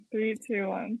Three, two,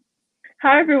 one.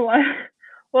 Hi, everyone.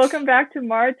 Welcome back to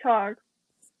Mara Talk,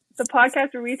 the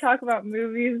podcast where we talk about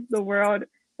movies, the world,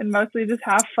 and mostly just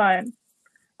have fun.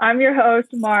 I'm your host,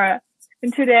 Mara,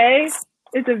 and today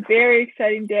is a very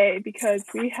exciting day because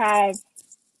we have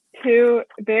two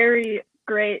very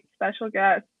great special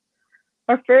guests.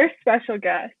 Our first special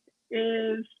guest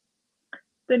is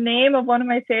the name of one of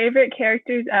my favorite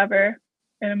characters ever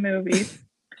in a movie.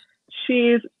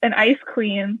 She's an ice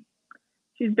queen.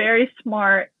 She's very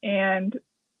smart and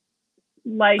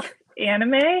likes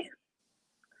anime.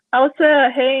 Elsa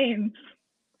Haynes.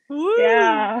 Woo!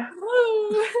 Yeah.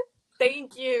 Woo!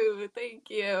 Thank you. Thank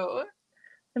you.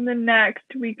 And then next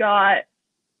we got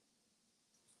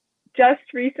just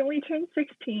recently turned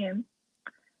 16.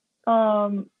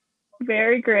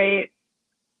 Very great.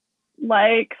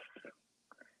 Likes,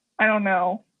 I don't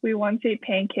know, we once ate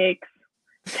pancakes.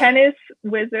 Tennis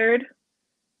wizard.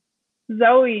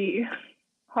 Zoe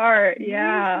Hart,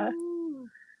 yeah. Woo!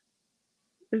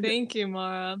 Is- Thank you,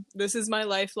 Mara. This is my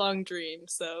lifelong dream,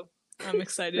 so I'm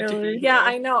excited to Really? be here. Yeah,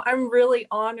 I know. I'm really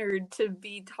honored to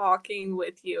be talking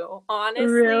with you. Honestly.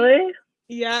 Really?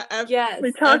 Yeah, Yes.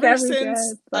 We talk ever every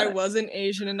since day, I but- wasn't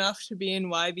Asian enough to be in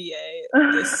YBA,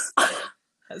 this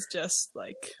has just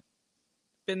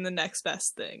been the next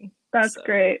best thing. That's So.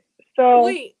 great. So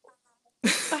Wait.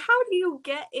 But how do you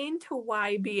get into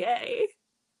YBA?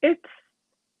 it's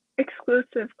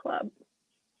exclusive club.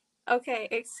 Okay,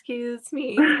 excuse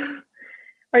me.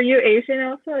 Are you Asian,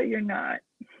 Elsa? You're not.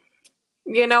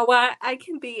 You know what? I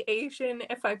can be Asian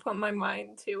if I put my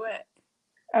mind to it.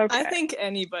 Okay. I think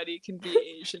anybody can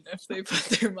be Asian if they put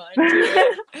their mind to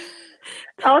it.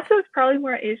 Elsa's probably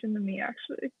more Asian than me,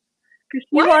 actually. Because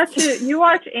What? you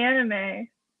watch anime,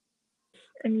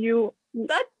 and you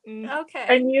That Mm. okay.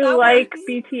 and you that like works.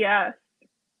 BTS.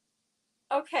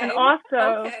 Okay. And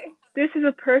also, okay. this is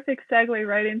a perfect segue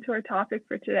right into our topic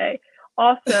for today.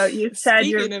 Also, you said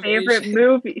your Speaking of favorite Asian.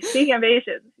 movie. Speaking of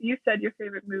Asians, you said your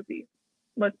favorite movie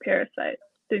was Parasite,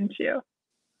 didn't you?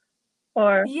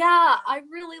 Or Yeah, I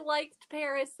really liked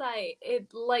Parasite.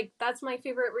 That's my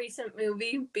favorite recent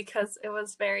movie because it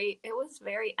was very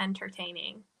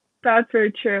entertaining. that's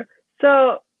very true.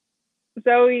 So,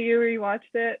 Zoe, you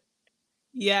rewatched it?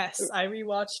 Yes, I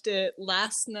rewatched it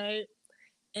last night,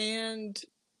 and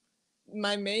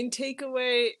my main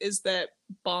takeaway is that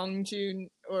Bong Joon,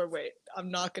 or wait, I'm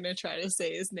not gonna try to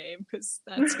say his name because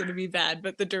that's gonna be bad,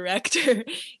 but the director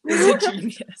is a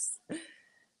genius.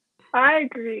 I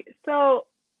agree. So,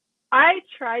 I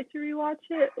tried to rewatch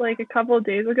it like a couple of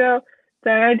days ago.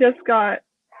 Then I just got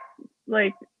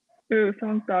like, ooh,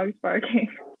 someone's dog's barking.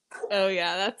 Oh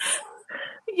yeah,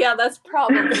 That's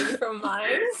probably from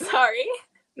mine. Sorry.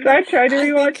 So I tried to I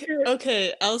rewatch think, it.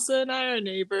 okay, Elsa and I are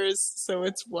neighbors, so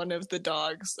it's one of the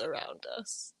dogs around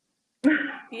us.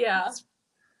 Yeah.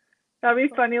 That'd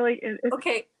be funny. Like,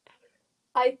 Okay.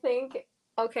 I think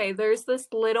there's this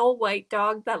little white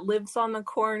dog that lives on the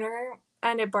corner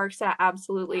and it barks at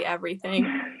absolutely everything.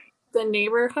 The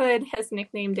neighborhood has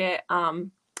nicknamed it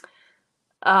Devil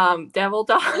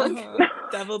Dog. Uh-huh.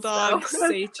 Devil dog, that's so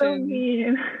Satan.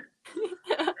 mean.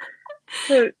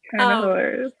 It's kind of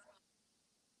hilarious.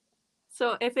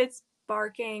 So if it's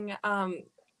barking,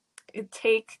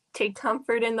 take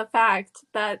comfort in the fact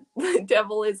that the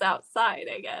devil is outside,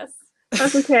 I guess.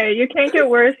 That's okay. You can't get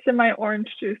worse than my orange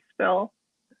juice spill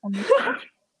on the phone.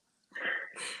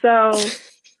 So,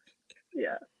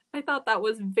 yeah. I thought that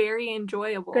was very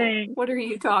enjoyable. Thanks. What are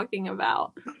you talking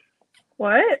about?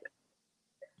 What?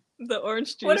 The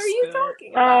orange juice What are you spill.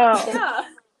 talking about? Oh. Yeah.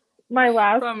 My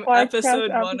last From podcast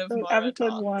episode 1 of Mara episode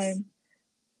Talks. 1.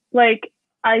 Like,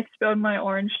 I spilled my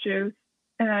orange juice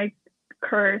and I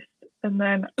cursed and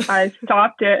then I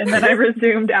stopped it and then I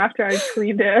resumed after I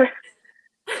cleaned it.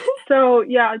 So,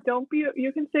 yeah,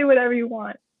 you can say whatever you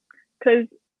want. Because,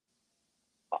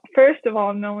 first of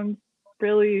all, no one's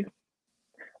really,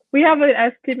 we have an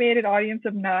estimated audience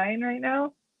of 9 right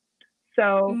now.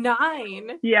 So,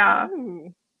 9. yeah.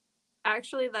 Ooh,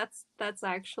 Actually, that's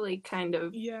actually kind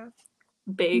of yeah.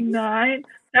 big. 9.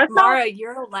 That's Mara,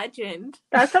 you're a legend.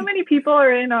 That's how many people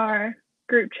are in our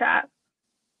group chat,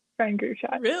 friend group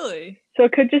chat. Really? So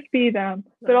it could just be them.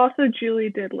 But also Julie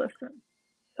did listen.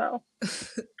 So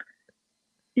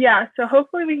yeah, so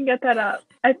hopefully we can get that up.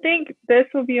 I think this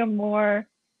will be a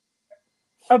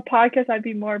podcast I'd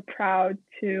be more proud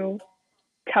to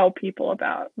tell people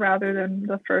about rather than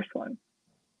the first one.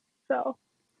 So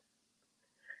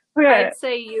okay. I'd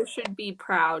say you should be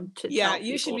proud to Yeah, tell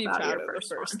you should be people about proud your of the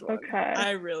first one. one. Okay.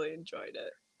 I really enjoyed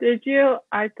it. Did you?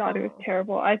 I thought it was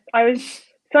terrible. I was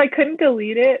so I couldn't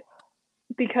delete it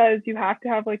because you have to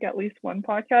have like at least one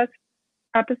podcast.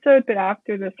 episode, but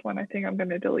after this one, I think I'm going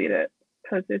to delete it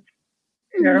because it's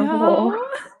terrible. No.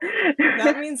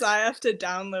 That means I have to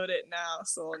download it now,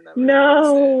 so I'll never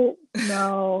No,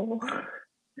 no,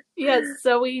 Yes,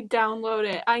 Zoe,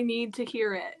 download it. I need to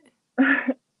hear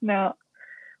it. no.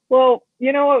 Well,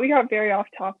 you know what? We got very off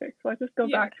topic, so let's just go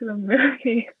Yeah. back to the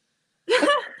movie.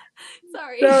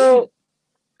 Sorry. So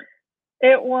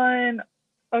it won.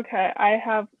 Okay, I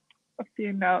have a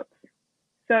few notes.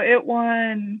 So it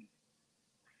won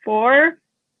 4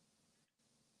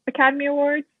 Academy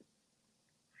Awards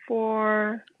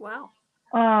for Wow.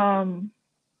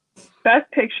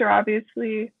 Best Picture,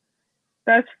 obviously,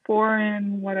 Best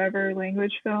Foreign whatever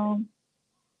language film.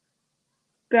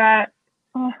 That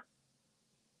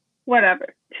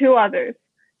whatever, 2 others.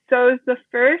 So it's the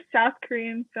first South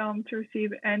Korean film to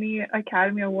receive any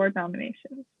Academy Award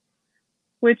nominations,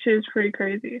 which is pretty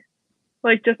crazy.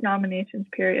 Like just nominations,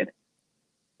 period.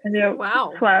 And it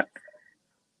Wow. swept.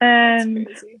 That's And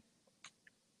crazy.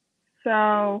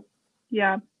 so,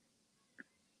 yeah.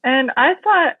 And I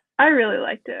really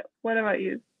liked it. What about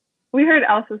you? We heard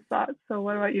Elsa's thoughts, so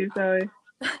what about you, Zoe?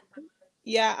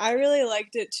 Yeah, I really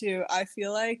liked it too. I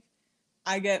feel like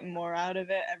I get more out of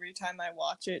it every time I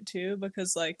watch it too,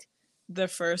 because like the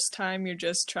first time you're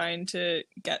just trying to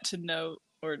get to know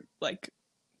or like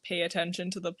pay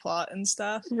attention to the plot and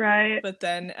stuff. Right. But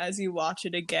then as you watch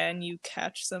it again, you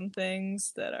catch some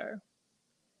things that are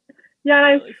Yeah, and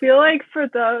I really feel cool. like for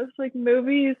those like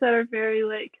movies that are very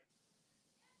like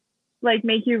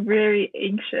make you very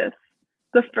anxious,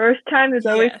 the first time is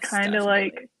always Yes, kind of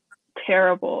like definitely.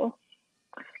 terrible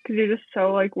because you're just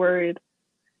so like worried.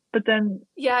 But then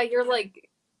Yeah, you're like,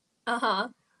 uh-huh.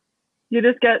 you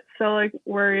just get so like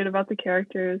worried about the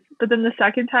characters. But then the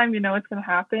second time, you know what's gonna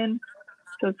happen,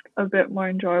 so it's a bit more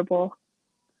enjoyable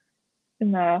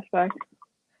in that aspect.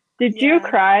 Did you Yeah.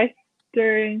 cry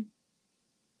during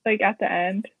like at the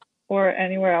end or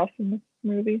anywhere else in the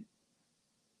movie?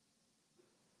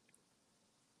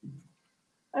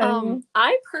 Anyone?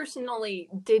 I personally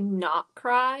did not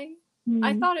cry.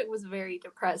 I Hmm. thought it was very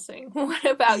depressing. What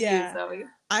about you, Yeah. Zoe?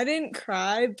 I didn't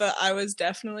cry, but I was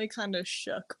definitely kind of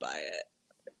shook by it.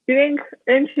 You think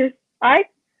interest?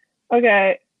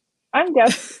 Okay. I'm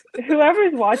guess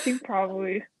whoever's watching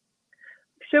probably.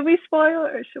 Should we spoil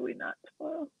or should we not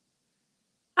spoil?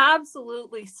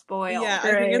 Absolutely spoiled. Yeah, I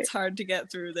think Right. it's hard to get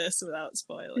through this without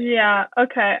spoiling. Yeah.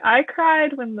 Okay. I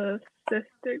cried when the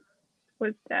sister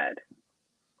was dead.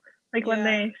 Like when Yeah.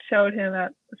 they showed him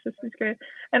at the sister's grave,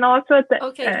 and also at the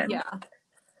Okay, end. yeah.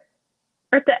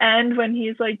 At the end when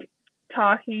he's like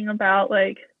talking about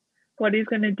like what he's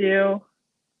gonna do,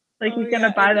 like Oh, he's gonna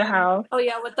yeah, buy and the then- house. Oh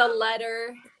yeah, with the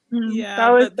letter. Yeah, that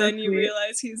was but then so you sweet.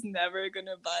 realize he's never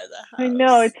gonna buy the house. I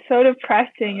know, it's so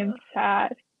depressing and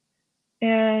sad.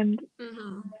 And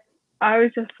Mm-hmm. I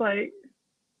was just like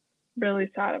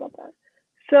really sad about that.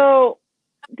 So,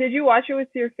 did you watch it with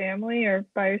your family or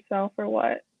by yourself or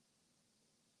what?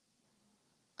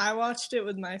 I watched it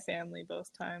with my family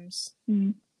both times.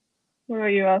 What about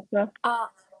you, Elsa?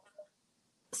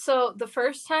 So the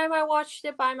first time I watched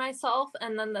it by myself,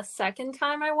 and then the second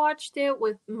time I watched it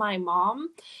with my mom,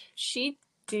 she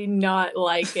did not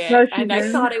like it. No, she and I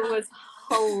didn't. thought it was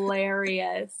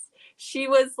hilarious. She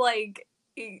was like,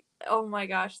 oh my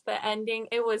gosh, the ending,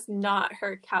 it was not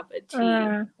her cup of tea.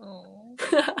 Oh.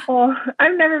 Well,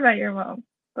 I've never met your mom,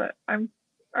 but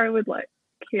I would like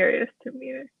curious to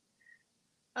meet her.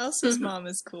 Elsa's Mhm. mom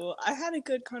is cool. I had a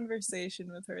good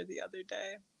conversation with her the other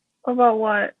day. About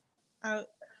what?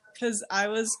 Because I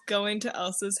was going to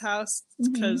Elsa's house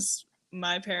because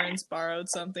my parents borrowed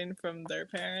something from their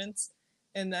parents.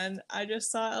 And then I just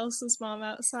saw Elsa's mom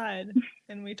outside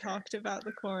and we talked about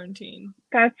the quarantine.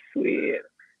 That's sweet.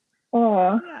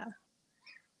 Oh. Yeah.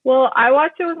 Well, I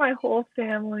watched it with my whole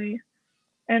family,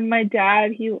 and my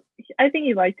dad. I think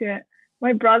he liked it.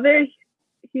 My brother,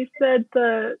 he said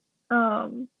the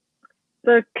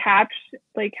caption,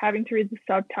 like having to read the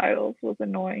subtitles, was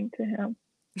annoying to him,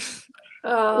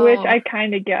 Oh. which I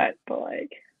kind of get. But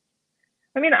like,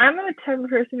 I mean, I'm the type of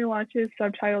person who watches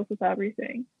subtitles with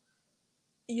everything.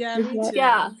 Yeah, Is me that- too.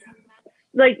 Yeah.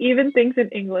 Like even things in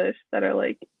English that are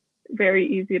like very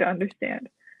easy to understand,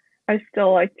 I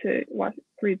still like to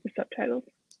read the subtitles.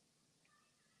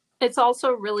 It's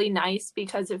also really nice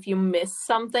because if you miss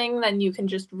something, then you can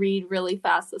just read really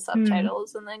fast the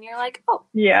subtitles, and then you're like, oh,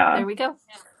 Yeah. there we go.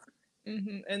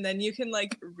 And then you can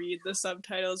like read the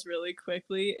subtitles really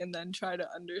quickly and then try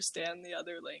to understand the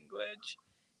other language.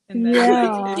 And then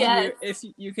like, Yeah. if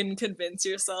you can convince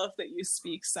yourself that you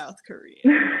speak South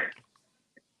Korean.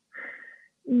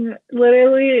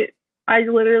 Literally, I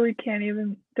literally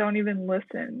don't even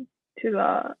listen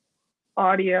to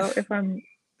audio if I'm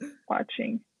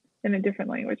watching in a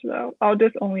different language, though. I'll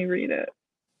just only read it.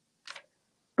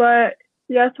 But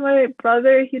yes, my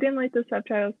brother, he didn't like the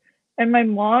subtitles. And my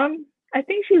mom, I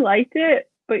think she liked it,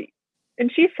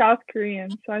 and she's South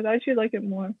Korean, so I thought she'd like it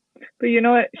more. But you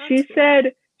know what? She That's cool.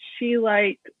 said she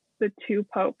liked the two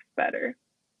popes better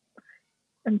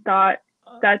and thought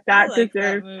that I like that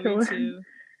deserved to movie win too.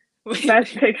 Wait,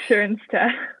 Best Picture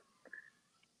instead.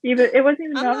 It wasn't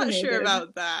even I'm not nominated. sure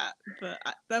about that, but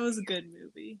that was a good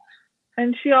movie.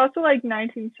 And she also liked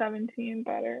 1917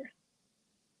 better.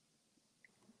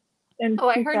 And Oh,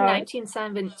 I she heard thought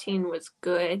 1917 was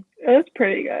good. it was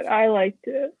pretty good. I liked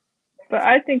it. But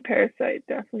I think Parasite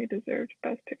definitely deserved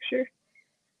Best Picture.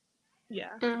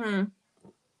 Yeah. Mm-hmm.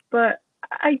 But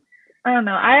I don't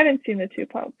know. I haven't seen the two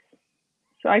popes,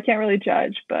 so I can't really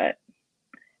judge, but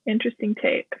interesting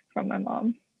take from my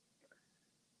mom.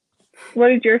 What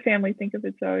did your family think of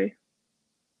it, Zoe?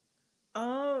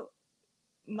 Oh,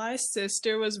 my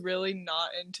sister was really not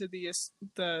into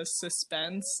the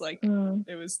suspense. Like,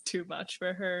 it was too much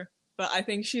for her. But I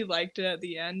think she liked it at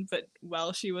the end. But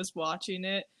while she was watching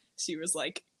it, she was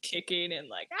like kicking and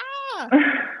like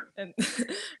and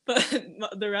but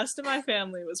the rest of my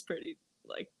family was pretty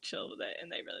like chill with it,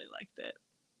 and they really liked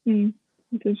it.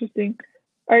 It's interesting.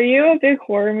 Are you a big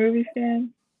horror movie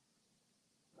fan?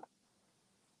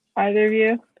 Either of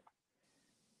you?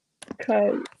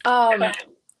 'Cause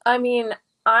I mean,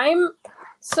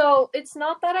 so it's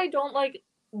not that I don't like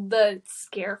the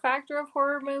scare factor of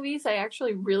horror movies. I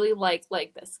actually really like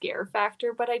the scare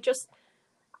factor, but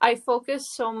I focus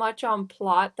so much on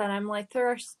plot that I'm like,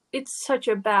 it's such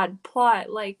a bad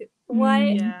plot. Like, what?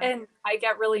 Yeah. And I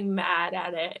get really mad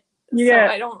at it. Yeah.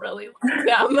 So I don't really like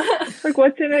them. Like,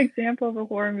 what's an example of a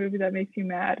horror movie that makes you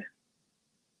mad?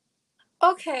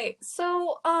 Okay,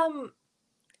 so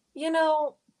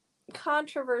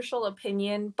controversial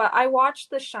opinion, but I watched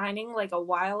The Shining like a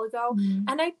while ago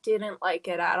and I didn't like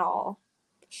it at all.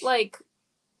 Like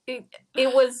it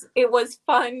was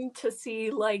fun to see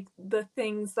like the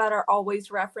things that are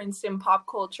always referenced in pop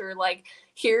culture, like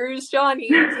here's Johnny,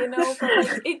 but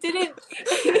like it didn't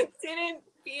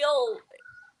feel,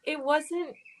 it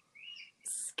wasn't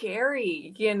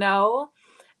scary,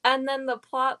 and then the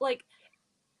plot, like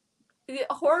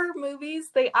horror movies,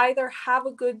 they either have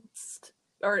a good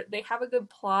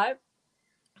plot,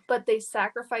 but they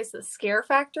sacrifice the scare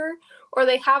factor, or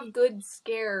they have good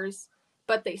scares,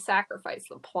 but they sacrifice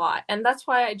the plot. And that's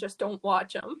why I just don't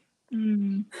watch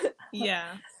them.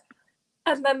 Yeah.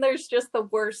 And then there's just the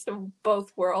worst of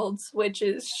both worlds, which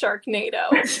is Sharknado.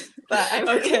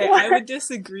 Okay, I would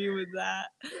disagree with that.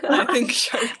 I think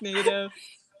Sharknado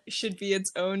should be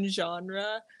its own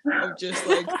genre of just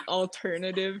like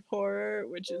alternative horror,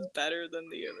 which is better than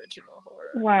the original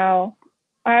horror. Wow.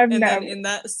 Then in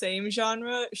that same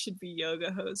genre should be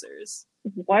Yoga Hosers.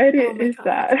 What is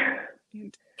that?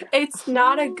 It's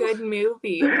not a good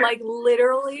movie. Like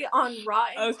literally on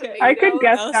Rotten Tomatoes, I could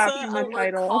guess that from the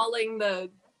title.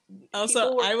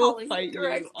 I will fight you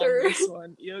on this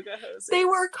one. Yoga Hosers. They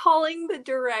were calling the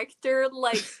director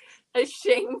like a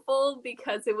shameful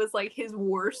because it was like his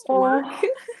worst work,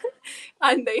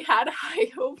 and they had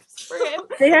high hopes for him.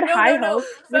 They had high hopes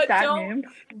with that name.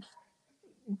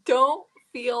 Don't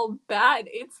feel bad.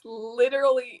 It's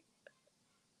literally,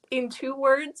 in 2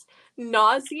 words,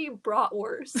 Nazi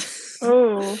bratwurst.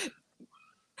 Oh,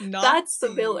 that's the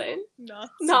villain.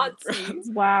 Nazi.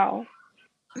 Wow.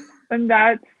 And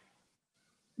that's,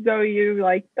 Zoe, you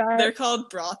like that? They're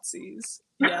called Bratzies.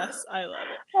 Yes, I love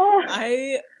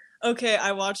it.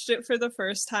 I watched it for the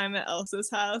first time at Elsa's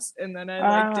house, and then I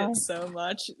liked it so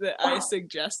much that I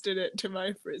suggested it to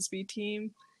my Frisbee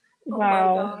team.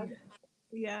 Wow. Oh my God.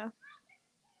 Yeah.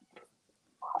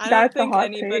 I don't think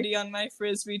anybody on my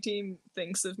Frisbee team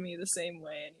thinks of me the same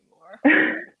way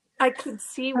anymore. I could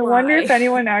see why. I wonder if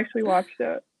anyone actually watched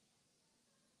it.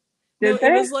 Did they?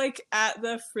 It was like at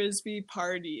the Frisbee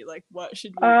party. Like, what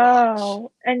should we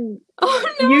watch? And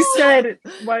you said,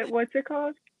 what's it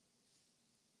called?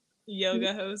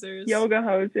 Yoga Hosers. Yoga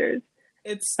Hosers.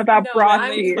 It's about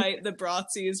Bratzies. They fight the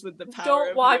Bratzies with the power Don't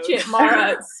of watch yoga. it,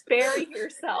 Mara. Spare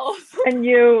yourself. And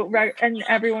and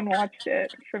everyone watched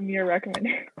it from your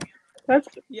recommendation. That's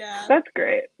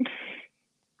great.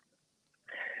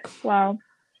 Wow.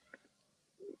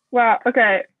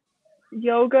 Okay.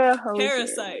 Yoga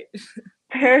Hosers.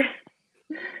 Parasite.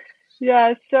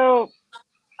 Yeah. So,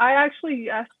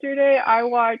 yesterday I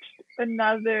watched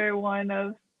another one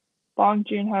of Bong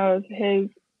Joon-ho's his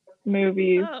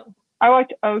movies. Oh. I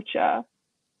watched Ocha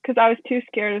because I was too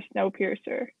scared of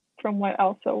Snowpiercer from what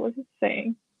Elsa was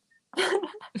saying.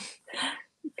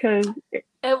 because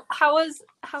How was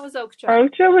Okja?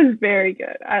 Okja was very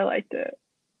good. I liked it.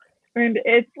 And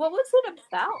it's What was it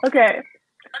about? okay.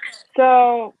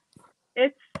 So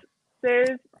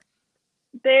there's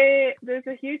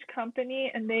a huge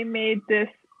company and they made this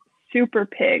super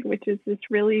pig, which is this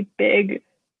really big,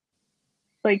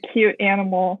 like cute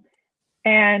animal,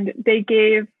 and they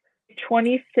gave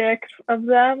 26 of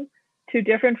them to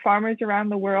different farmers around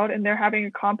the world, and they're having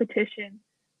a competition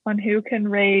on who can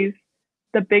raise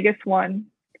the biggest one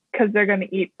because they're going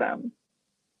to eat them.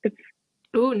 It's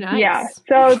Ooh, nice. Yeah.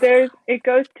 So it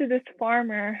goes to this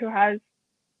farmer who has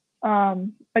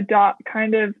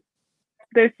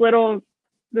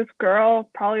this girl,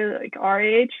 probably like our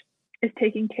age, is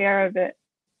taking care of it.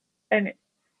 And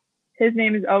his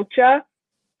name is Okja.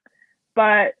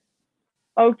 But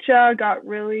Okja got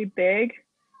really big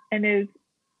and is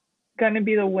going to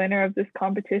be the winner of this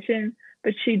competition.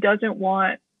 But she doesn't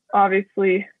want,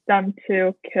 obviously, them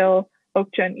to kill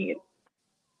Okja and eat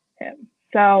him.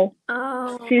 So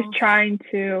she's trying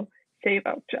to save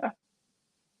Okja.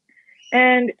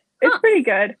 And it's pretty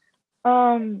good.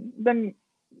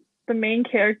 The main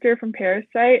character from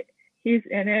Parasite, he's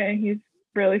in it and he's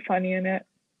really funny in it.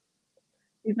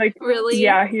 He's like, really?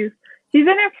 Yeah, he's in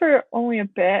it for only a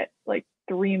bit, like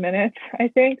 3 minutes, I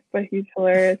think, but he's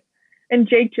hilarious. And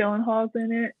Jake Gyllenhaal's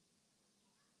in it.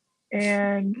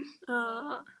 And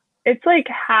it's like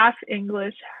half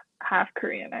English, half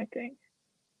Korean, I think.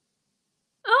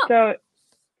 Oh. So,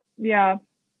 yeah.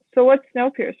 So what's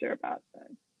Snowpiercer about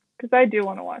then? Because I do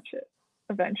want to watch it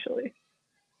eventually.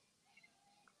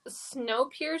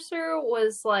 Snowpiercer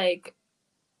was like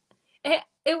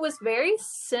it was very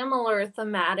similar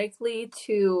thematically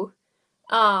to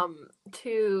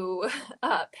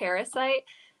Parasite,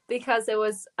 because it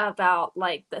was about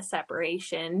like the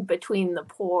separation between the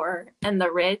poor and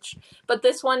the rich, but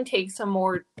this one takes a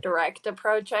more direct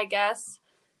approach, I guess.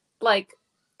 Like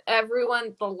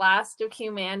everyone, the last of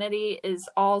humanity is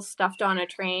all stuffed on a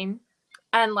train,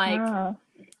 and like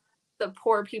the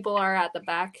poor people are at the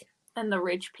back and the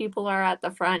rich people are at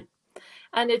the front,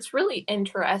 and it's really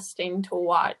interesting to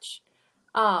watch.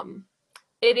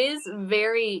 It is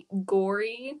very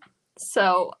gory,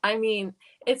 so I mean,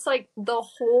 it's like the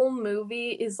whole movie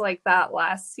is like that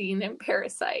last scene in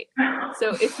Parasite.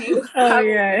 So if you have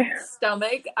a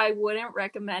stomach, I wouldn't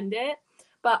recommend it,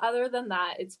 but other than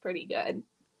that, it's pretty good.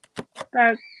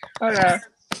 That's okay.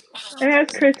 And it has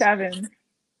Chris Evans,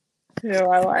 who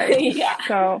I like. Yeah.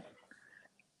 So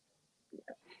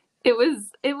it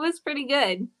was pretty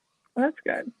good. That's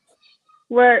good.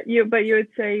 But you would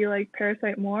say you like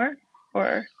Parasite more,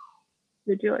 or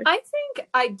did you like? I think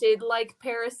I did like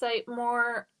Parasite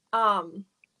more. I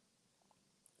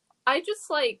just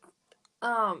like,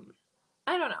 I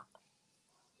don't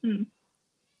know.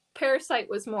 Parasite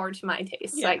was more to my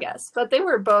taste, I guess, but they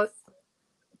were both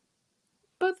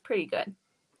pretty good.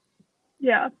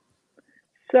 Yeah.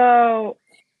 So,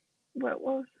 what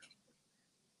was?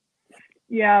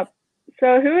 Yeah.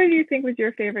 So, who do you think was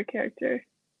your favorite character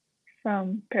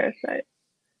from Parasite?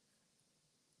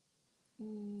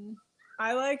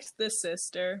 I liked the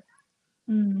sister.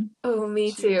 Oh,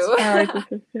 me too. I like the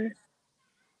sister.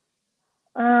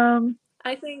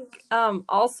 I think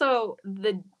also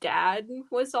the dad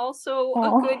was also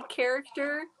a good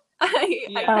character. I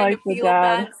kind of feel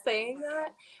bad saying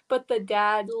that, but the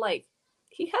dad, like,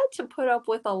 he had to put up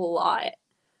with a lot.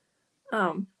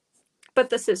 But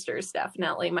the sister is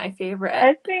definitely my favorite.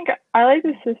 I think I like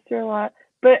the sister a lot,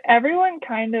 but everyone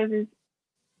is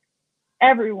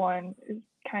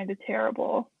kind of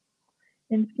terrible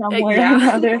in some way or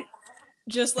another.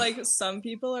 Just like some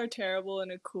people are terrible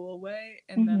in a cool way,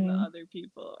 and then the other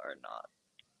people are not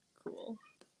cool.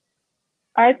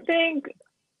 I think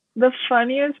the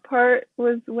funniest part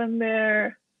was when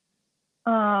they're,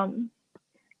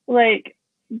 like,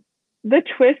 the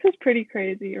twist was pretty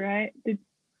crazy, right? Did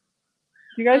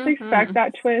you guys expect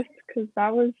that twist? Because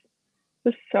that was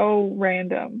just so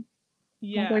random.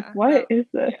 Yeah. I was like, what is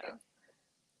this? Yeah.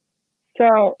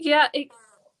 So yeah,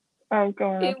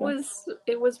 go on. It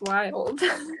was wild.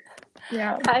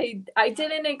 Yeah. I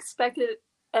didn't expect it.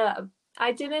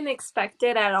 I didn't expect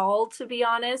it at all, to be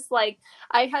honest. Like,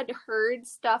 I had heard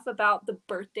stuff about the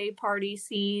birthday party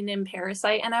scene in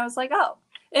Parasite, and I was like, oh,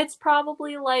 it's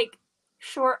probably like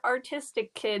short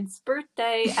artistic kid's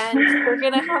birthday, and they're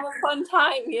gonna have a fun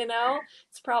time, you know?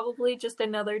 It's probably just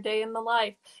another day in the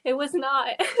life. It was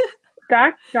not.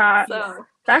 That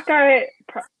guy,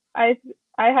 I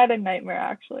had a nightmare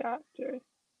actually after,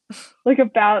 like,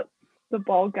 about the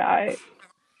bald guy.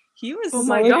 He was Oh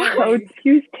my He was God.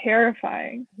 he was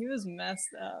terrifying. He was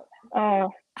messed up.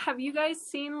 Have you guys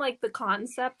seen like the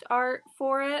concept art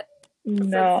for it? For the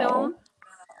No. film?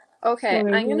 Okay,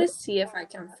 What is I'm gonna it? see if I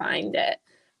can find it.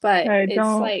 But I it's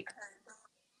don't. like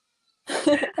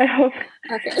I hope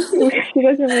okay. she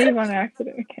doesn't leave on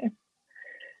accident again.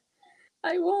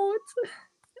 I won't.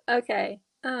 Okay.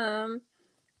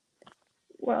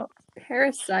 Well,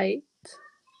 Parasite.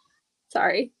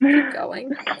 Sorry, keep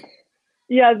going.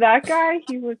 yeah, that guy,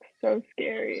 he looks so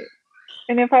scary.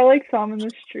 And if I like saw him in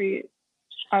the street,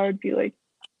 I would be like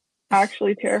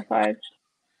actually terrified.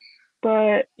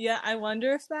 But Yeah, I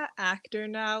wonder if that actor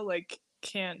now like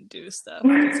can't do stuff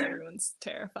because everyone's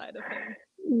terrified of him.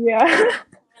 yeah,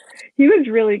 he was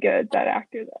really good, that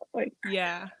actor though. Like,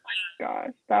 Yeah.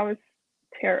 gosh, that was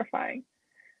terrifying.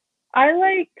 I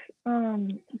liked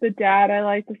the dad, I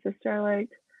liked the sister, I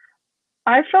liked.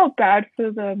 I felt bad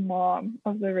for the mom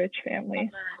of the rich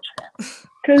family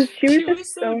because she was She just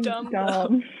was so so dumb,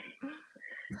 dumb.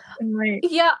 And like,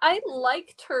 Yeah, I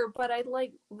liked her, but I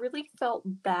like really felt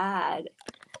bad.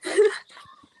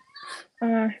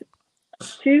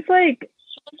 she's like,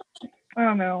 I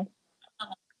don't know.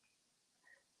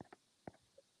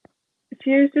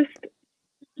 She was just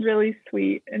really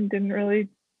sweet and didn't really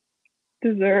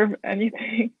deserve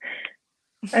anything.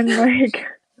 And like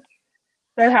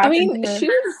that I happened mean, to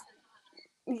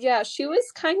her. she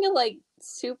was kind of like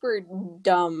super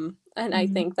dumb, and I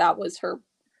think that was her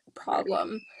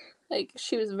problem. Like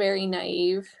she was very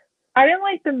naive. I didn't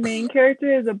like the main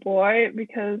character as a boy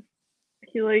because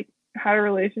he like had a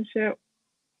relationship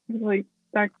with like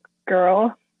that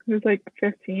girl who was like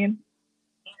 15.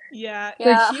 Yeah,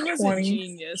 Yeah. he was 20. a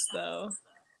genius though.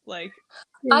 Like,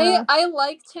 Yeah. I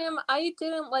liked him. I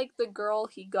didn't like the girl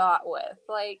he got with.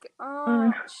 Like,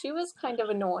 she was kind of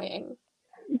annoying.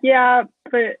 Yeah,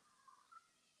 but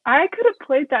I could have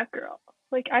played that girl.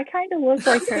 Like I kind of look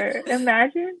like her.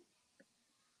 Imagine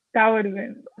that would have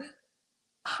been.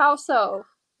 How so?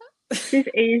 She's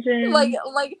Asian. Like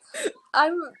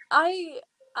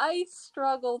I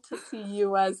struggle to see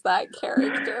you as that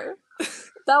character.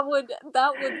 That would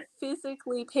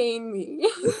physically pain me.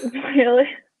 Really?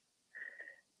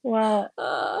 Well,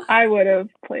 I would have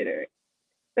played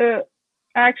her.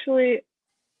 Actually,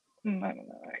 I don't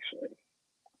know. Actually,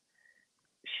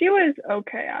 she was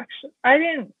okay. Actually, I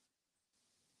didn't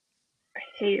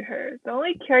hate her. The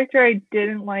only character I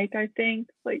didn't like, I think,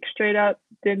 like straight up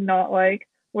did not like,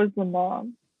 was the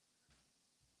mom.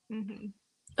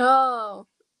 Oh.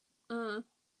 Mm.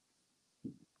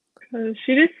 Because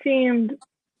she just seemed,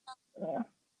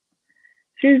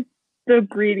 she's the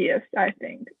greediest, I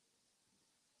think.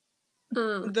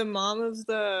 Mm. the mom of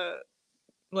the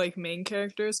like main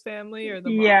character's family or the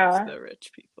mom Yeah. of the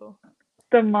rich people?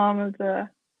 The mom of the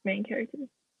main character.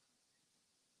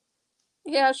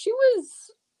 Yeah, she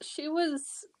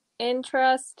was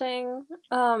interesting.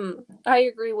 I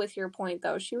agree with your point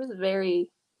though. She was very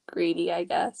greedy, I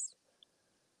guess.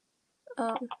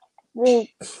 Well,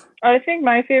 I think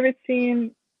my favorite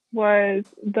scene was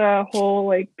the whole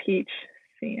like peach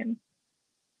scene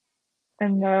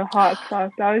and the hot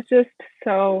sauce. That was just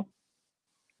so.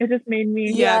 It just made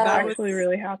me Yeah, that actually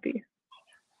really happy.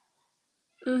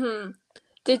 Mm-hmm.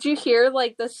 Did you hear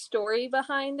like the story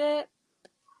behind it?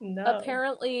 No.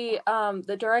 Apparently,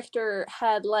 the director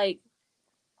had like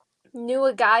knew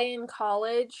a guy in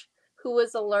college who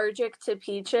was allergic to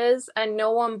peaches, and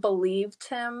no one believed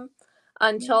him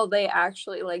until they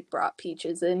actually like brought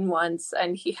peaches in once,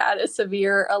 and he had a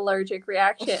severe allergic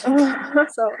reaction.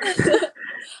 So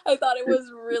I thought it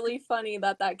was really funny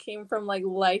that came from like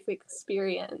life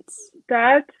experience.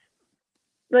 That's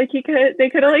like they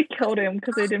could have like killed him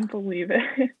because they didn't believe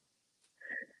it.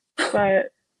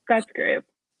 But that's great.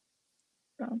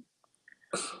 So,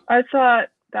 I thought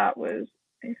that was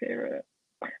my favorite.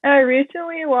 And I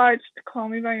recently watched Call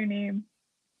Me by Your Name,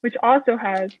 which also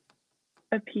has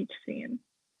a peach scene,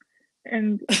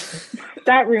 and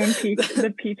that ruined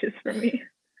the peaches for me.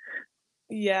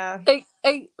 Yeah.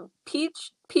 A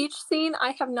peach scene?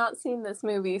 I have not seen this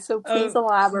movie, so please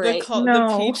elaborate.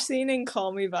 The peach scene in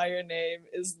Call Me by Your Name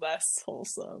is less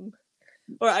wholesome.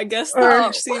 Or I guess the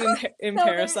peach scene in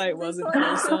Parasite wasn't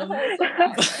wholesome.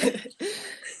 But...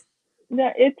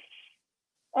 Yeah,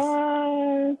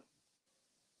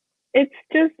 it's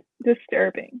just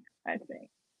disturbing, I think.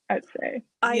 I'd say.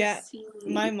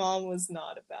 My mom was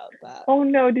not about that. Oh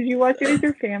no, did you watch it with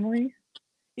your family?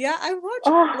 Yeah, I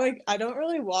watch I don't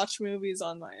really watch movies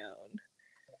on my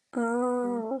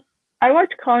own. I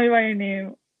watched Call Me by Your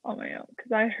Name on my own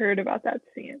because I heard about that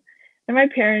scene. And my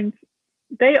parents,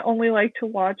 they only like to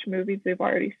watch movies they've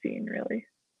already seen, really.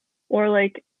 Or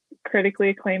like critically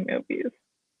acclaimed movies.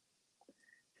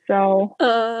 So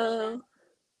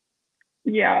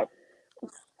yeah.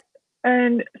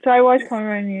 And so I watched Call Me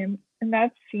by Name, and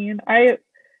that scene, I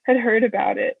had heard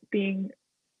about it being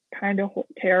kind of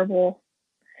terrible,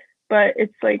 but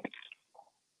it's like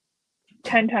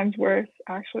 10 times worse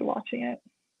actually watching it.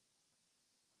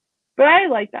 But I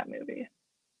like that movie.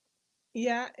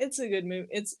 Yeah, it's a good movie.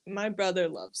 My brother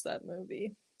loves that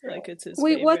movie. Like, it's his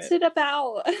Wait, favorite. what's it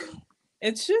about?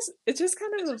 It's just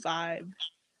kind of a vibe.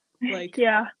 Like,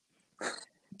 Yeah.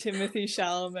 Timothée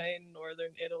Chalamet in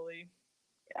Northern Italy.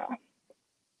 Yeah.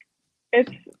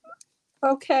 It's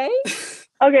Okay.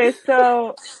 okay,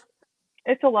 so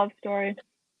it's a love story.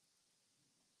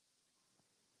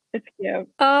 It's cute.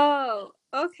 Oh,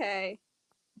 okay.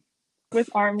 With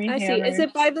Armie I see. Hammer. Is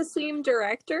it by the same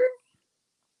director?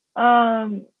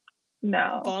 No.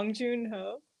 Bong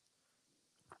Joon-ho?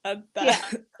 Yeah.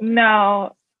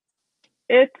 No.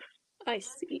 It's I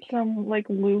see. some like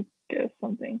Lucas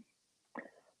something.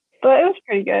 But it was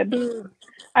pretty good.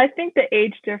 I think the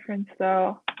age difference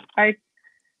though,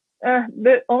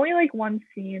 the only like one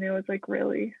scene, it was like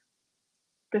really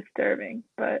disturbing,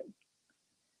 but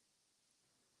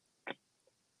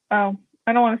I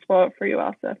don't want to spoil it for you,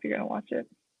 Elsa, if you're gonna watch it.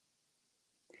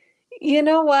 You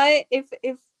know what? If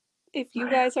you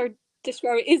guys are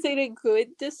describing, is it a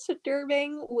good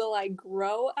disturbing? Will I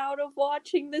grow out of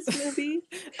watching this movie?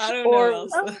 I don't know,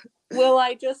 Elsa. Will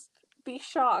I just be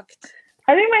shocked?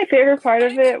 I think my favorite part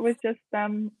of it was just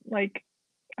them like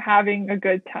having a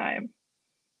good time.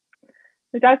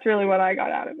 Like, that's really what I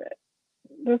got out of it.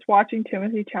 Just watching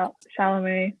Timothée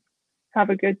Chalamet have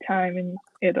a good time in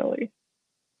Italy.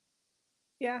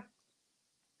 Yeah.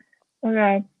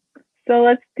 Okay. So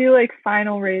let's do like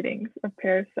final ratings of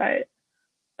Parasite.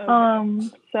 Okay.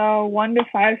 So 1 to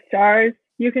 5 stars.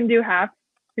 You can do half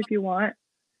if you want.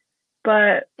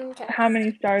 But Okay. how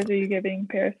many stars are you giving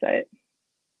Parasite?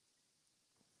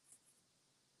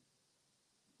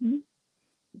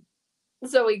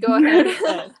 Zoe, go ahead.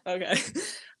 Oh, okay.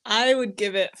 I would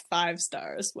give it 5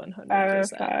 stars, 100%. 5 out of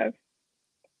 5.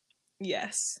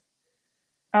 Yes.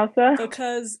 Elsa?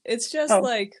 Because it's just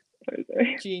like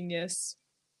sorry. genius.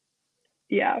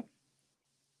 Yeah.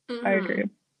 I agree.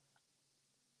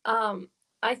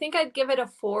 I think I'd give it a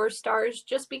 4 stars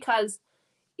just because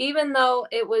even though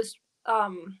it was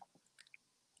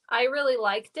I really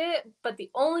liked it, but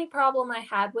the only problem I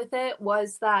had with it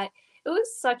was that it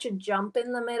was such a jump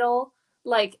in the middle.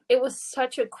 Like, it was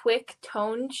such a quick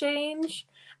tone change,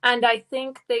 and I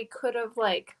think they could have,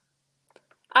 like,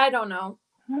 I don't know,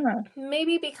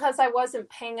 maybe because I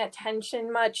wasn't paying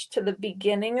attention much to the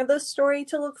beginning of the story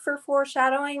to look for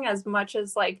foreshadowing as much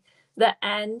as, like, the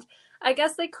end. I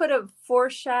guess they could have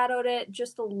foreshadowed it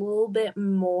just a little bit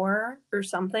more or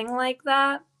something like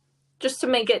that, just to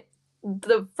make it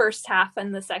the first half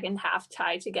and the second half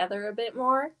tie together a bit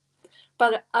more.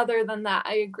 But other than that,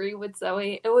 I agree with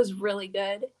Zoe. It was really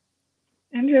good.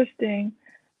 Interesting.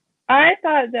 I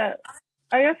thought that,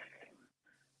 I guess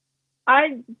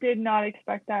I did not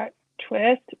expect that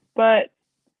twist, but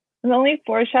the only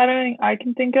foreshadowing I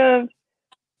can think of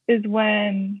is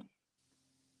when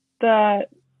the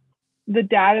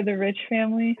dad of the rich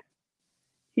family,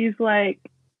 he's like,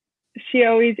 she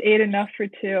always ate enough for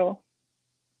 2.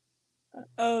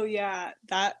 Oh yeah,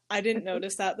 that I didn't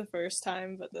notice that the first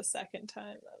time, but the second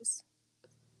time was.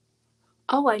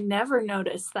 Oh, I never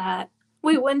noticed that.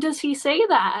 Wait, when does he say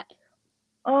that?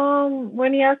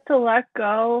 When he has to let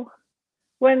go,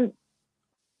 when,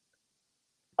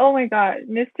 oh my God,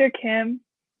 Mr. Kim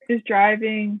is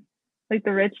driving like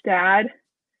the rich dad,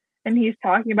 and he's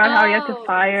talking about how he had to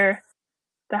fire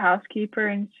the housekeeper,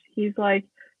 and he's like,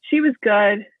 she was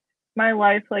good. My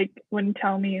wife like wouldn't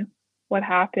tell me what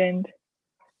happened,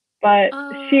 but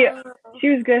she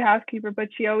was a good housekeeper, but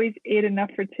she always ate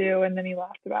enough for 2, and then he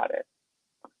laughed about it.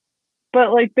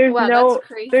 But like, there's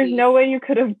no way you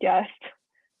could have guessed,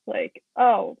 like,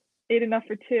 oh, ate enough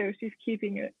for 2. She's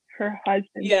keeping her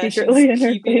husband secretly in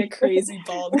her keeping a crazy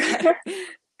bald guy.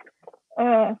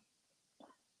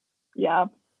 Yeah,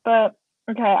 but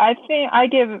okay, I think I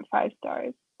gave it 5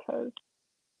 stars because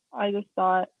I just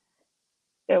thought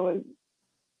it was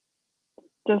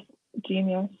just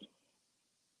genius.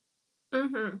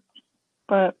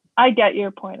 But I get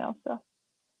your point, Elsa.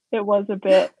 It was a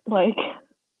bit like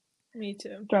me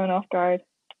too, thrown off guard.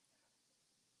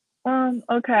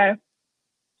 Okay,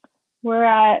 we're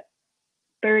at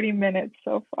 30 minutes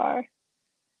so far.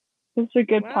 This is a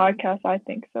good podcast, I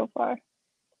think, so far.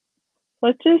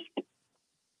 Let's just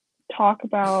talk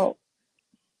about,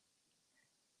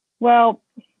 well,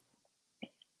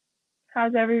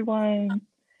 how's everyone?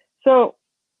 So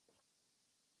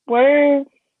I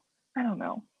don't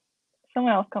know.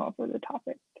 Someone else come up with a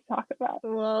topic to talk about.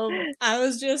 Well, I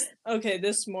was just okay,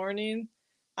 this morning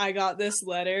I got this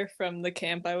letter from the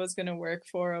camp I was gonna work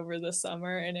for over the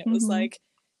summer, and it was Mhm. like,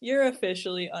 you're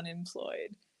officially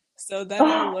unemployed. So then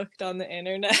I looked on the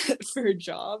internet for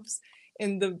jobs,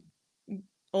 and the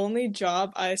only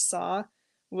job I saw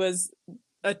was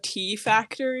a tea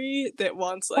factory that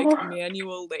wants like Oh.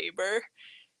 manual labor,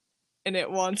 and it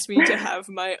wants me to have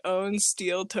my own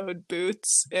steel-toed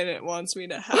boots, and it wants me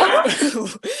to have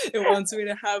it wants me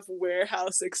to have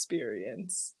warehouse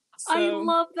experience. I So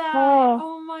love that. Oh.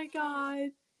 Oh my god.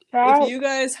 if That you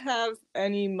guys have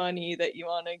any money that you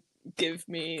want to give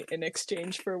me in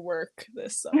exchange for work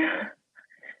this summer,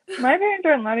 my parents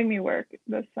aren't letting me work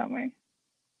this summer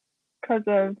because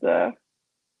of the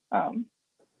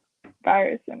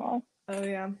virus and all. oh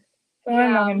yeah, So I'm Yeah,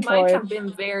 mine have unemployed.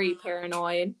 been very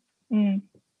paranoid.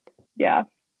 Yeah.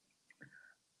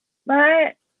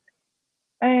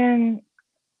 And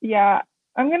yeah,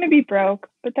 I'm gonna be broke,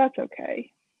 but that's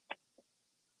okay.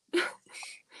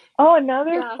 Oh,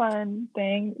 another Yeah. fun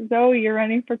thing. Zoe, you're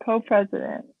running for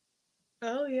co-president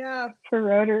oh yeah, for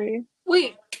Rotary.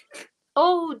 Wait.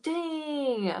 Oh,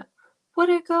 dang. What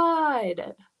a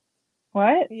god.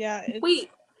 What? yeah. Wait,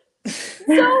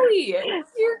 Zoe,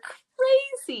 you're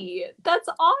crazy. That's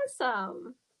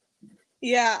awesome.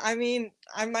 Yeah, I mean,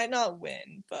 I might not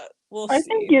win, but we'll I see.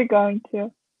 think you're going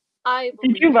to. I Did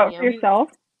believe you in vote for you. yourself?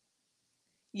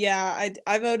 Yeah,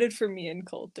 I voted for me and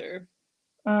Coulter.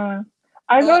 I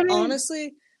But voted.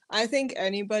 honestly, I think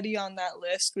anybody on that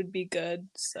list would be good,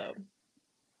 so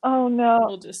Oh no.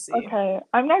 we'll just see. Okay,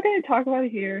 I'm not gonna talk about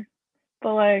it here,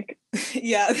 but like,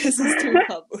 Yeah, this is too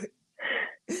public.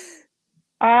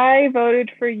 I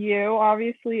voted for you,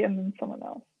 obviously, and then someone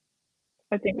else.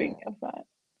 I think we can guess that.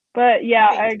 But yeah,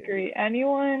 Thank I you. agree.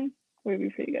 Anyone would be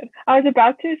pretty good. I was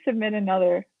about to submit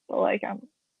another, but like, I'm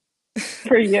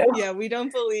for you. Yeah, we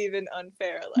don't believe in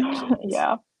unfair elections.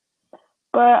 Yeah,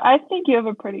 but I think you have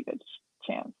a pretty good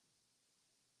chance.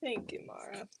 Thank you,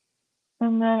 Mara.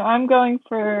 And then I'm going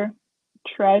for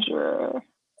treasurer.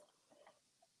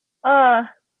 I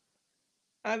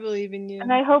believe in you.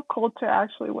 And I hope Coulter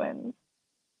actually wins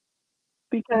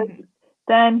because Mhm.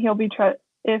 then he'll be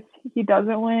if he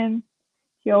doesn't win,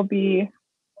 he'll be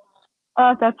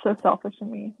that's so selfish of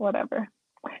me. Whatever.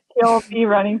 He'll be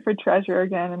running for treasurer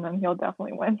again, and then he'll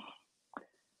definitely win.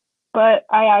 But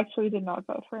I actually did not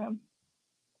vote for him.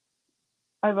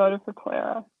 I voted for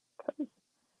Clara because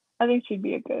I think she'd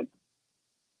be a good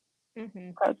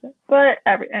Mhm. president. But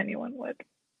anyone would.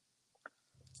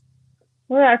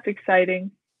 Well, that's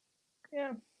exciting.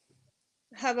 Yeah.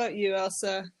 How about you,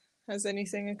 Elsa? Has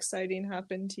anything exciting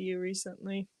happened to you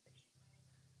recently?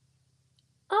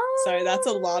 Sorry, that's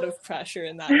a lot of pressure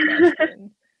in that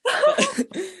question.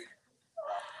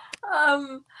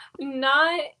 But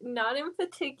Not in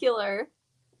particular.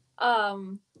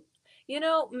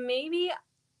 Maybe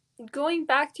going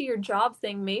back to your job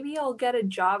thing, maybe I'll get a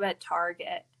job at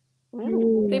Target.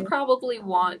 They probably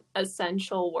want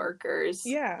essential workers.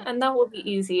 Yeah. And that will be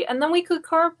easy. And then we could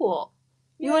carpool.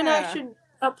 You and I Yeah. should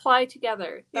apply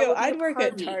together. That Yo, would be I'd a work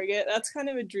at party. Target. That's kind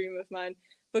of a dream of mine.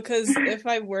 Because if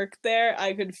I worked there,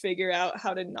 I could figure out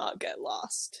how to not get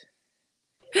lost.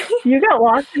 You got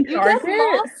lost in You Target? get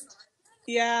lost?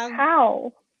 Yeah.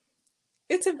 How?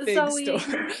 It's a big Zoe.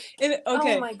 store. And,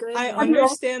 okay, Oh my goodness. I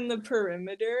understand the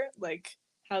perimeter, like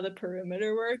how the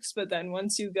perimeter works, but then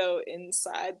once you go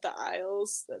inside the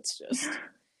aisles, that's just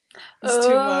it's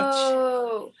too much.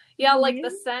 Oh, yeah, like the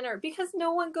center, because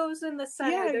no one goes in the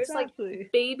center. Yeah, There's exactly.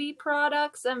 like baby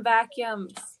products and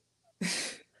vacuums.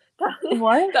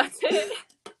 What? That's it.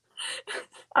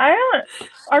 I don't.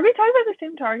 Are we talking about the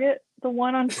same Target? The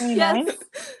one on 29? Yes.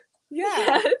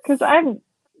 Yeah. Because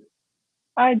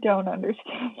I don't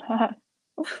understand that.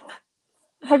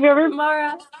 Have you ever?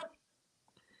 Mara.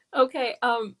 Okay,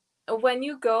 when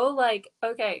you go, like,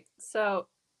 okay, so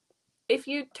if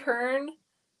you turn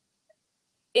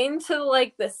into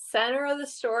like the center of the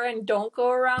store and don't go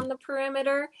around the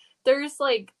perimeter, there's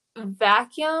like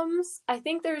vacuums. I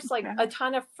think there's like a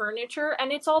ton of furniture,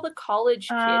 and it's all the college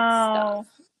kids stuff.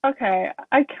 Okay,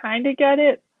 I kind of get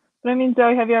it. But I mean,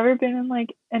 Zoe, have you ever been in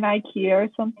like an IKEA or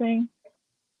something?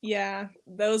 Yeah,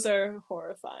 those are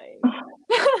horrifying.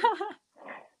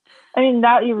 I mean,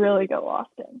 that you really get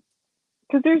lost in.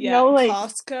 Because there's no like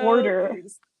Costco order.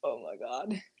 Oh my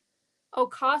god. Oh,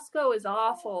 Costco is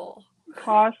awful.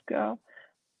 Costco.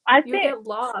 You get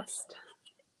lost.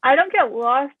 I don't get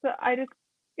lost, but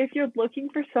if you're looking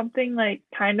for something like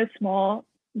kind of small,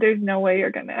 there's no way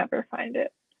you're gonna ever find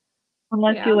it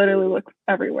unless you literally look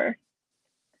everywhere.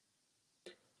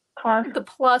 The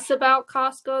plus about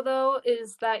Costco, though,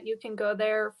 is that you can go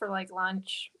there for like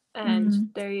lunch,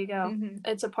 and there you go.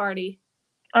 It's a party.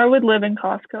 I would live in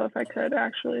Costco if I could,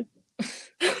 actually,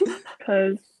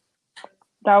 because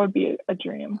that would be a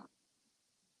dream.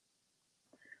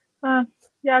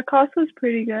 Yeah, Costco's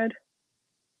pretty good,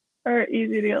 or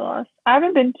easy to get lost. I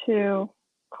haven't been to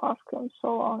Costco in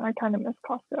so long. I kind of miss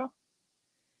Costco.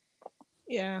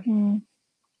 Yeah.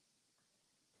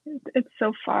 It's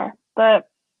so far, but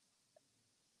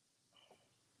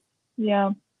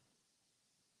yeah.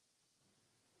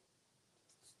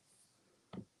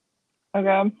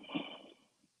 Okay.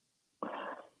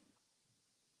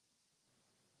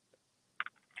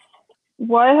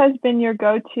 What has been your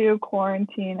go-to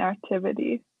quarantine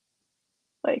activity?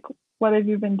 Like, what have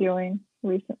you been doing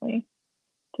recently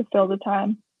to fill the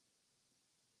time?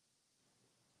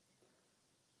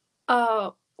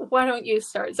 Why don't you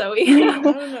start, Zoe? I don't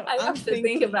know. I have to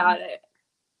think about it.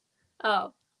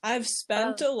 I've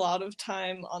spent a lot of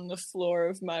time on the floor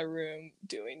of my room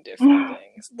doing different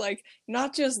things. Like,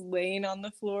 not just laying on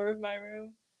the floor of my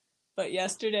room, but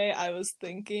yesterday I was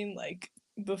thinking, like,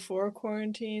 before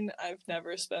quarantine, I've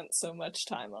never spent so much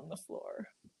time on the floor.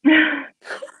 I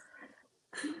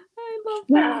love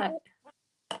that.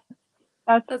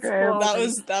 That's great. Cool.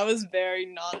 That was very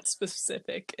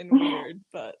non-specific and weird,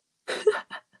 but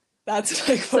that's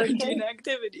my quarantine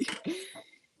activity.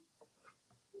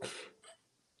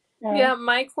 Yeah,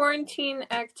 my quarantine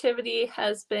activity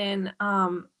has been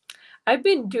I've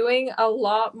been doing a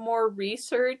lot more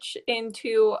research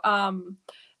into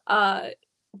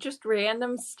just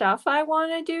random stuff I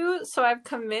want to do. So I've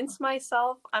convinced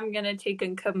myself I'm going to take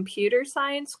a computer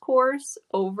science course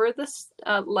over this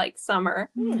like summer.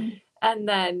 And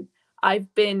then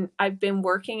I've been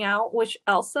working out, which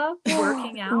Elsa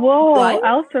working out. Whoa, what?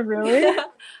 Elsa, really? Yeah,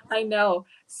 I know.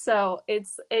 So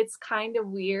it's kind of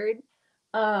weird.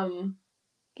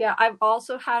 Yeah, I've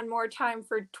also had more time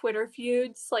for Twitter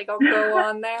feuds. Like, I'll go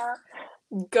on there,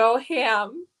 go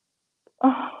ham.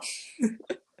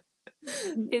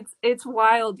 It's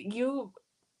wild.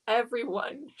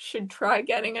 Everyone should try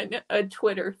getting a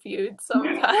Twitter feud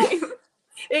sometime.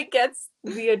 It gets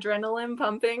the adrenaline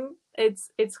pumping.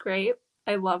 It's great.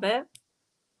 I love it.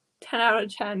 10 out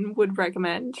of 10 would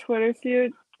recommend. Twitter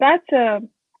feud. That's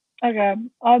okay.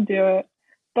 I'll do it.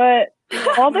 But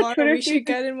all the Mara, Twitter we should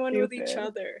get in one with each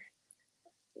other.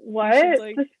 What?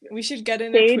 We should get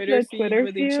in a Twitter feud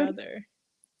with each other.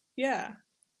 Yeah.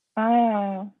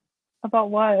 About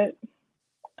what?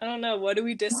 I don't know. What do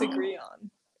we disagree on?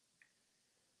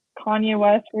 Kanye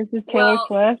West versus Taylor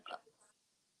Swift.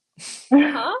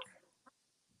 Huh?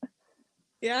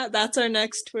 Yeah, that's our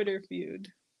next Twitter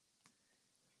feud.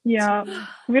 Yeah.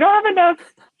 We don't have enough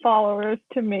followers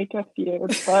to make a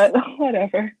feud, but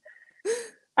whatever.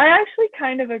 I actually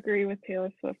kind of agree with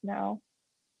Taylor Swift now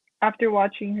after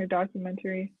watching her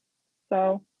documentary.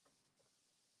 So,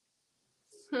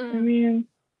 I mean,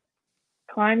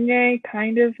 Kanye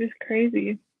kind of is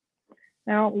crazy.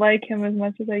 I don't like him as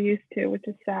much as I used to, which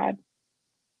is sad.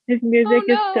 His music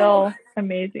is still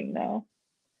amazing, though.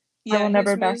 Yeah, I will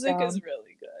never his back music down. is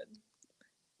really good,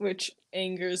 which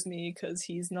angers me because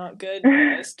he's not good, but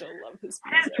I still love his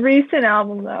music. His recent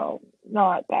album, though,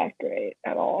 not that great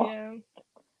at all. Yeah.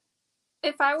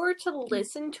 If I were to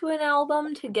listen to an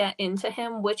album to get into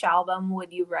him, which album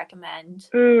would you recommend?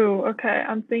 Ooh, okay.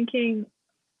 I'm thinking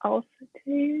Elsa.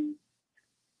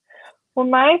 Well,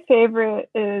 my favorite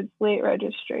is Late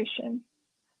Registration,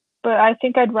 but I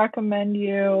think I'd recommend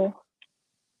you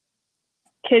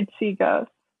Kids See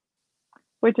Ghosts,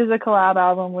 which is a collab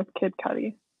album with Kid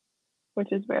Cudi,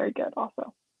 which is very good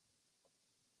also.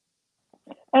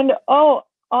 And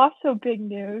also big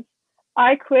news.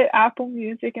 I quit Apple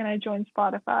Music and I joined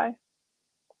Spotify.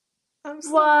 I'm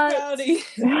so proud of you.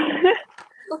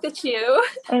 Look at you.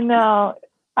 I know.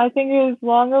 I think it was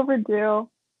long overdue,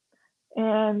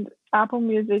 and Apple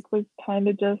Music was kind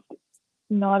of just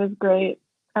not as great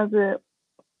as it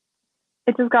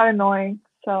just got annoying.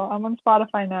 So I'm on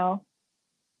Spotify now,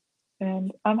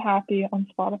 and I'm happy on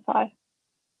Spotify.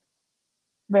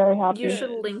 Very happy. You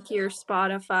should link your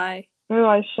Spotify. Oh,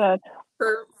 I should.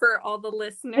 For all the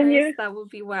listeners, that would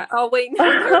be wow. Oh wait, no,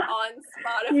 they're on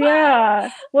Spotify.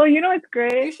 Yeah. Well, you know what's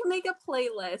great? You should make a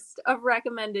playlist of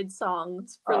recommended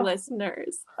songs for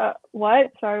listeners.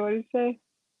 What? Sorry, what did you say?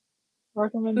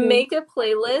 Recommended? Make a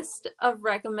playlist of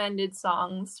recommended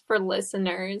songs for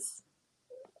listeners.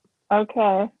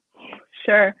 Okay.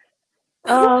 Sure.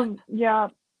 Yeah.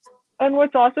 And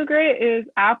what's also great is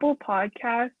Apple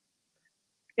Podcasts.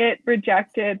 It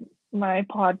rejected my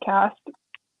podcast.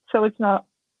 So it's not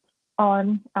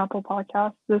on Apple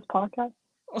Podcasts, this podcast.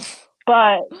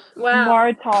 But Wow.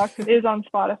 Mara Talks is on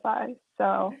Spotify,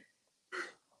 so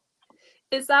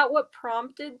Is that what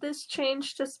prompted this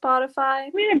change to Spotify?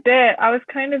 I mean a bit. I was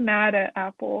kind of mad at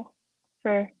Apple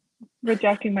for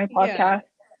rejecting my podcast, Yeah.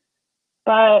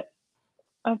 but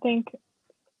I think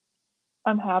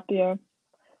I'm happier.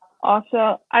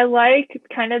 Also, I like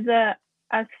kind of the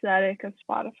aesthetic of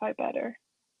Spotify better.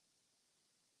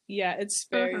 Yeah, it's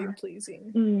very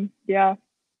pleasing. Yeah.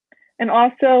 And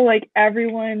also, like,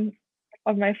 everyone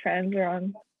of my friends are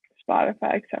on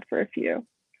Spotify except for a few.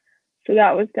 So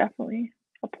that was definitely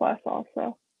a plus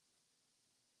also.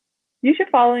 You should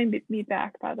follow me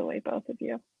back, by the way, both of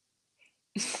you,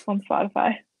 on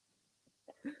Spotify.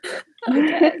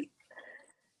 Okay.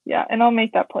 Yeah, and I'll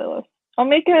make that playlist. I'll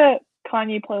make a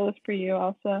Kanye playlist for you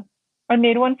also. I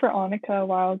made one for Annika a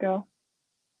while ago.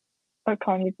 A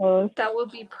Kanye playlist. That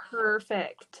would be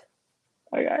perfect.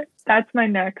 Okay, that's my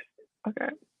next. Okay.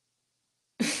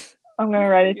 I'm gonna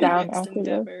write it Your down next after this.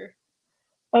 endeavor.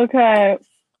 Okay.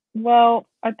 Well,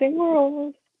 I think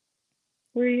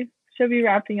we should be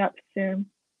wrapping up soon.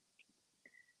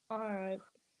 All right.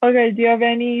 Okay, do you have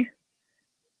any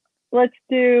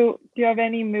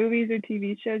movies or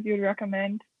TV shows you would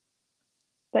recommend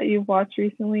that you've watched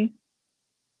recently?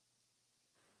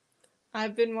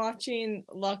 I've been watching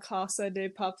La Casa de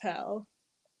Papel,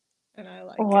 and I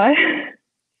like What?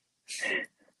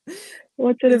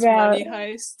 What's it It's about? Money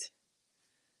Heist.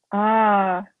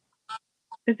 Ah,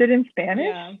 is it in Spanish?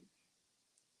 Yeah.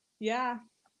 Yeah,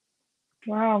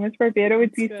 Wow, Miss Barbado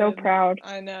would be it's so good. proud.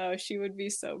 I know, she would be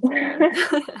so proud.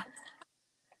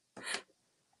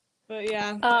 But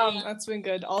yeah, that's been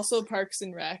good. Also Parks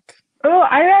and Rec. Oh,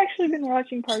 I've actually been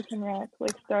watching Parks and Rec,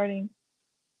 like starting,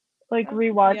 like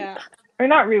rewatching, Yeah. or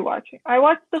not rewatching. I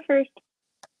watched the first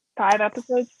 5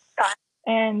 episodes,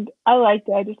 and I liked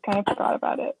it. I just kind of forgot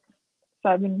about it, so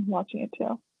I've been watching it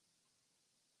too.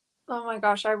 Oh my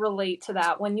gosh, I relate to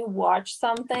that. When you watch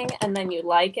something and then you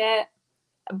like it,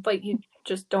 but you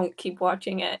just don't keep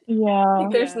watching it. Yeah.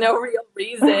 Like, there's no real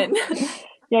reason.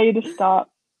 Yeah, you just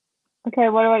stop. Okay,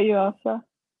 what about you, Elsa?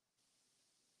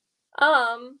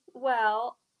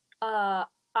 Well,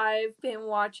 I've been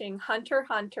watching Hunter x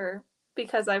Hunter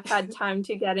because I've had time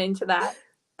to get into that.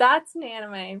 That's an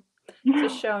anime.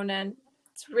 It's a shonen.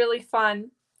 It's really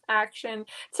fun. Action.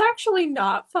 It's actually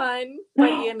not fun, but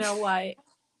you know what?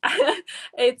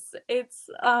 it's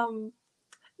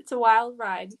a wild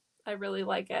ride. I really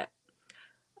like it.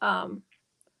 And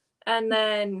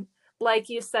then, like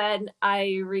you said,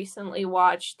 I recently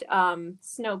watched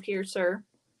Snowpiercer,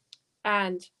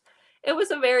 and it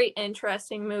was a very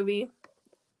interesting movie.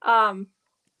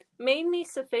 Made me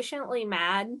sufficiently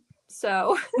mad.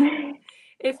 So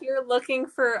if you're looking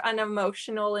for an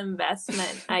emotional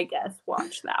investment, I guess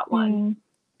watch that one.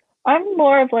 I'm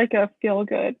more of like a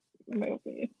feel-good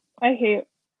movie.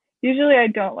 Usually I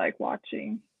don't like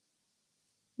watching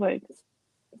like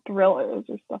thrillers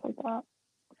or stuff like that.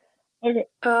 Okay.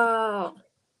 Oh.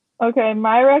 Okay,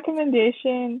 my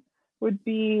recommendation would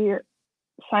be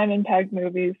Simon Pegg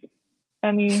movies.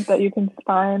 Any that you can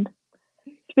find.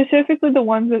 Specifically the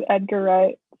ones with Edgar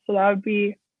Wright. So that would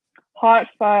be Hot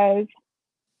Fuzz,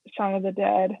 Shaun of the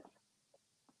Dead.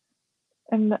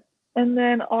 And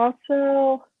then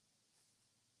also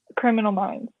Criminal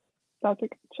Minds. That's a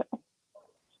good show.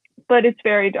 But it's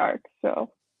very dark,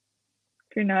 so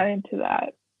if you're not into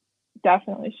that,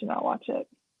 definitely should not watch it.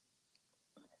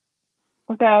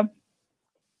 Okay.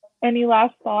 Any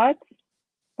last thoughts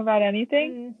about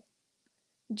anything?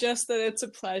 Just that it's a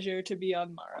pleasure to be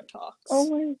on Mara Talks. Oh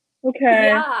my. Okay.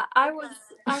 Yeah, I was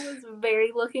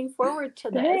very looking forward to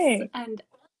this, Thanks. and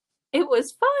it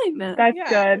was fun. That's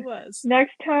good. It was.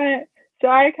 Next time, so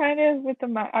I was with the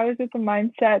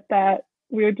mindset that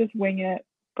we would just wing it,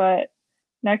 but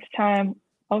next time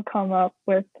I'll come up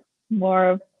with more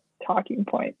of talking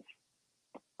points.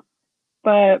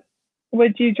 But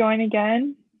would you join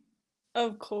again?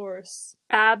 Of course.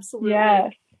 Absolutely.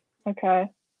 Yes.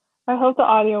 Okay. I hope the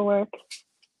audio works.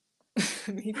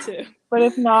 Me too. But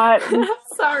if not,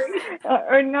 sorry.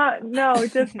 Or not, no,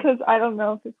 just because I don't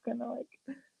know if it's gonna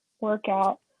like work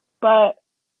out. But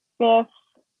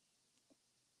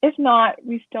if not,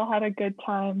 we still had a good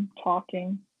time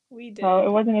talking. We did. So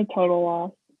it wasn't a total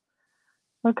loss.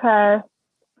 Okay.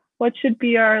 What should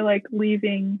be our like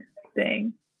leaving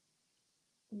thing?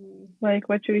 Like,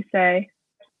 what should we say?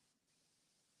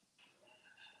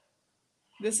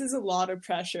 This is a lot of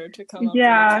pressure to come up with a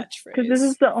catchphrase. Because this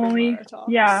is the only,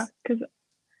 because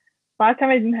last time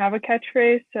I didn't have a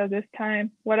catchphrase, so this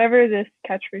time, whatever this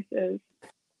catchphrase is,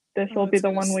 this will be the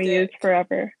one we use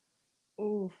forever.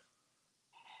 Ooh.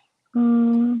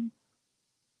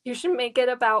 You should make it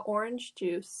about orange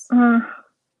juice.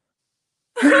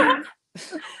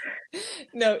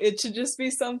 No, it should just be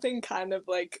something kind of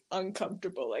like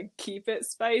uncomfortable, like keep it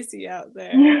spicy out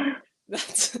there.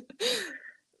 That's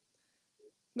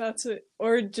it.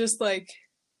 Or just like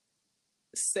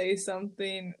say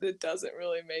something that doesn't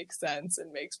really make sense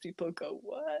and makes people go,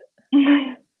 what?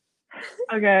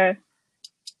 Okay.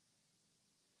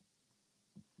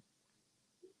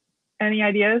 Any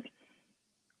ideas?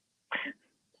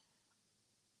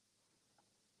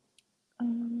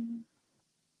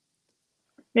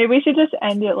 Maybe we should just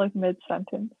end it like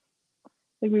mid-sentence.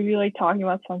 Like we'd be like talking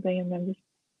about something and then just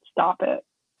stop it.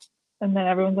 And then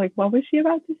everyone's like, what was she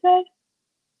about to say?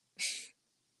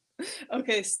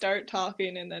 Okay, start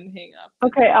talking and then hang up.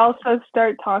 Okay, also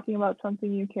start talking about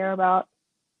something you care about.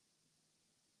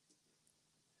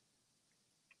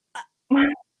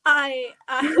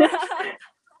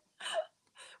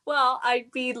 Well,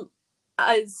 I'd be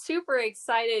super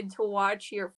excited to watch your